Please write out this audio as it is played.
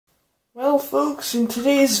Well folks, in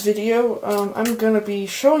today's video, I'm going to be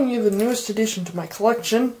showing you the newest addition to my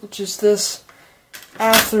collection, which is this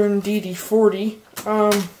Athearn DD-40.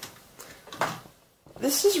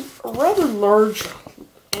 This is a rather large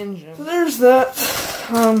engine. So there's that.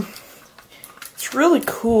 It's really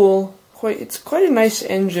cool. It's quite a nice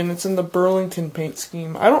engine. It's in the Burlington paint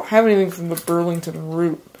scheme. I don't have anything from the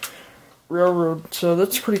Burlington Railroad, so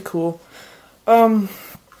that's pretty cool.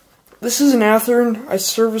 This is an Athearn. I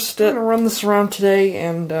serviced it. I'm going to run this around today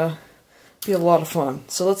and be a lot of fun.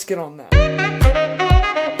 So let's get on that.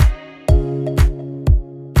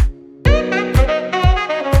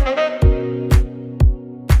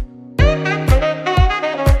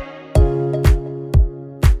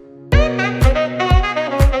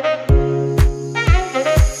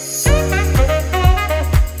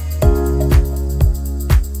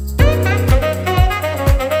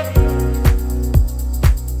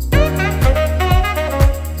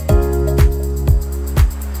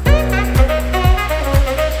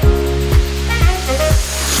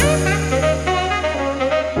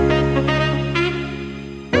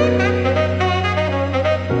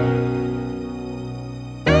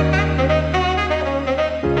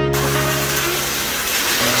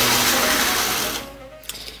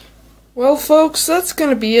 Well folks, that's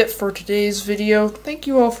going to be it for today's video. Thank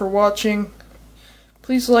you all for watching.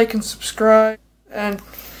 Please like and subscribe. And,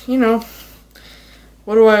 you know,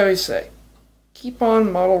 what do I always say? Keep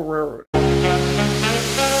on model railroad.